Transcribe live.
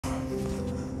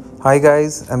Hi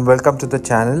guys, and welcome to the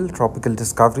channel Tropical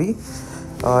Discovery.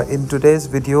 In today's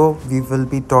video we will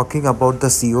be talking about the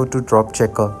CO2 drop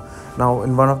checker. Now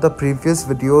in one of the previous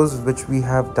videos which we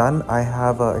have done, I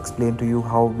have explained to you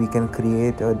how we can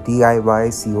create a DIY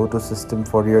CO2 system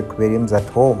for your aquariums at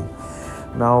home.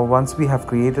 Now once we have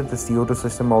created the CO2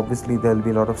 system, obviously there will be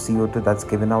a lot of CO2 that's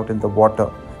given out in the water.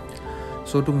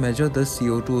 So to measure this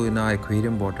CO2 in our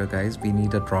aquarium water, guys, we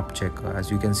need a drop checker. As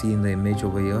you can see in the image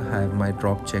over here, I have my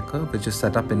drop checker which is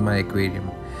set up in my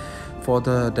aquarium. For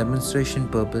the demonstration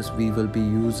purpose, we will be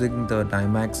using the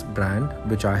Dimax brand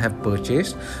which I have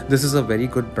purchased. This is a very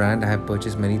good brand. I have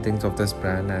purchased many things of this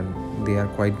brand and they are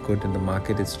quite good in the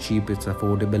market. It's cheap, it's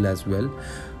affordable as well.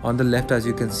 On the left, as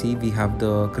you can see, we have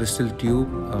the crystal tube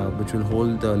which will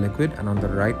hold the liquid, and on the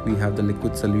right we have the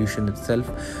liquid solution itself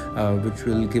which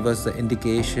will give us the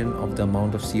indication of the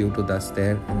amount of CO2 that's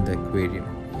there in the aquarium.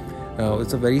 Now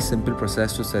it's a very simple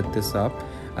process to set this up.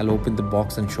 I'll open the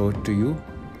box and show it to you.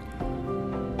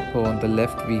 So on the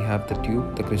left we have the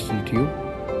tube, the crystal tube,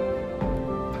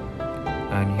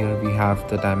 and here we have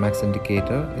the Dimax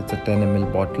indicator. It's a 10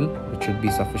 ml bottle which should be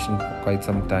sufficient for quite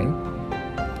some time.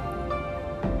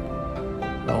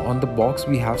 Now on the box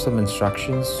we have some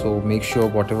instructions, so make sure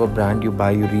whatever brand you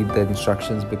buy you read the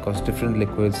instructions, because different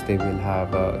liquids they will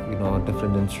have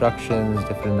different instructions,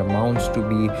 different amounts to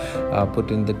be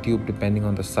put in the tube depending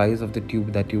on the size of the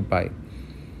tube that you buy.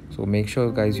 So make sure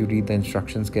guys you read the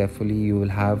instructions carefully. You will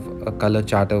have a color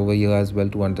chart over here as well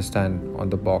to understand on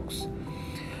the box.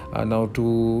 Now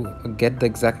to get the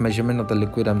exact measurement of the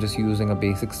liquid, I'm just using a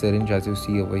basic syringe as you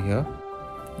see over here.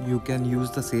 You can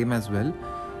use the same as well.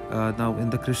 Now in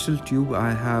the crystal tube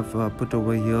I have put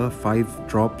over here 5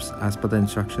 drops as per the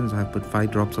instructions. I have put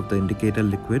 5 drops of the indicator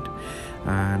liquid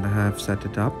and I have set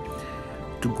it up.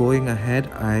 To going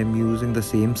ahead, I am using the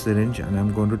same syringe and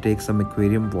I'm going to take some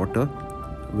aquarium water,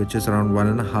 which is around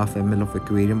 1.5 ml of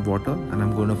aquarium water, and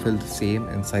I'm going to fill the same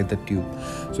inside the tube.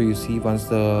 So you see, once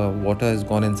the water has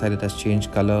gone inside, it has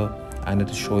changed color and it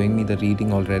is showing me the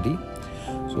reading already.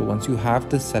 So once you have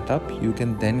this set up, you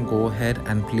can then go ahead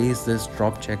and place this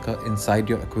drop checker inside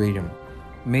your aquarium.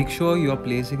 Make sure you are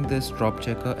placing this drop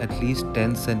checker at least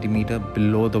 10 cm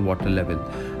below the water level,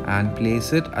 and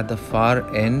place it at the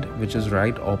far end, which is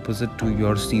right opposite to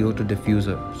your CO2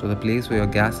 diffuser. So the place where your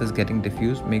gas is getting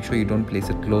diffused, make sure you don't place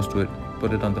it close to it,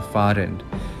 put it on the far end.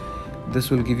 This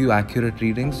will give you accurate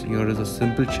readings. Here is a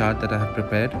simple chart that I have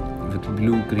prepared with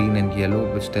blue, green and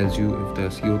yellow, which tells you if the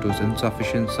CO2 is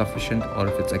insufficient, sufficient, or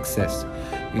if it's excess.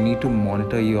 You need to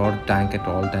monitor your tank at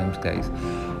all times, guys.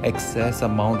 Excess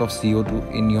amount of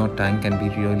CO2 in your tank can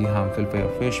be really harmful for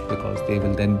your fish, because they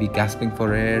will then be gasping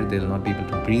for air, they will not be able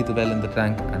to breathe well in the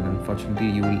tank, and unfortunately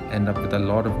you will end up with a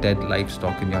lot of dead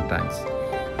livestock in your tanks.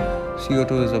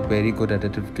 CO2 is a very good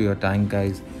additive to your tank,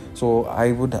 guys. So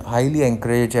I would highly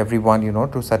encourage everyone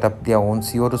to set up their own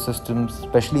CO2 systems,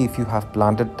 especially if you have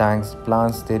planted tanks.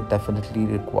 Plants, they definitely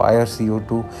require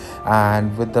CO2,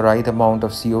 and with the right amount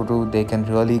of CO2 they can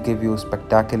really give you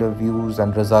spectacular views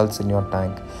and results in your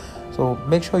tank. So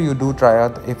make sure you do try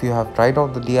out. If you have tried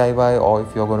out the DIY, or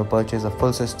if you're going to purchase a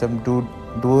full system,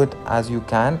 do it as you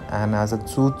can and as it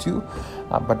suits you,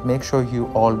 but make sure you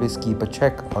always keep a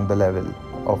check on the level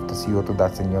of the CO2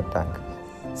 that's in your tank.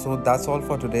 So that's all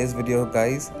for today's video,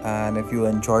 guys, and if you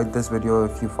enjoyed this video,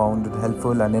 if you found it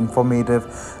helpful and informative,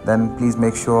 then please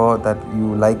make sure that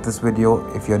you like this video.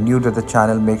 If you're new to the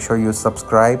channel, make sure you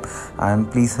subscribe and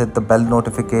please hit the bell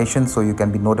notification so you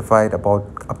can be notified about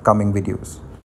upcoming videos.